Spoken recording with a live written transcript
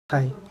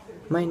Hi,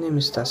 my name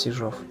is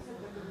Stanislau.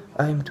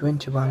 I am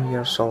 21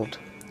 years old.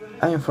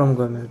 I am from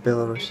Gomel,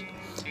 Belarus.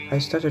 I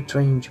started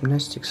training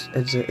gymnastics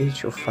at the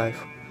age of 5.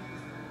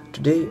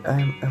 Today I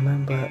am a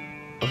member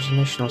of the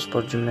national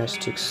sport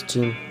gymnastics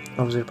team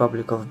of the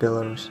Republic of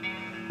Belarus.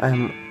 I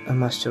am a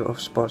master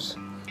of sports,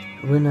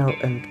 winner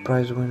and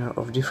prize winner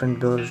of different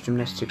Belarus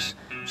gymnastics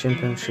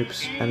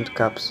championships and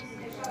cups.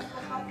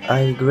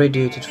 I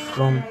graduated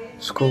from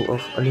School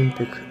of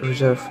Olympic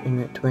Reserve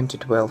in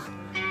 2012.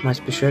 My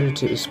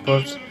specialty is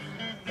sports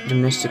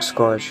gymnastics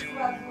college.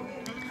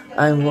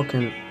 I am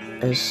working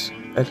as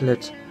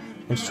athlete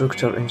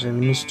instructor in the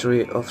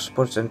Ministry of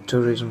Sports and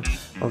Tourism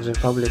of the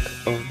Republic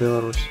of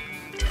Belarus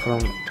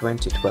from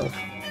 2012.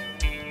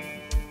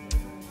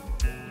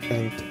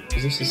 And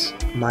this is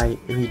my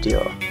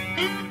video.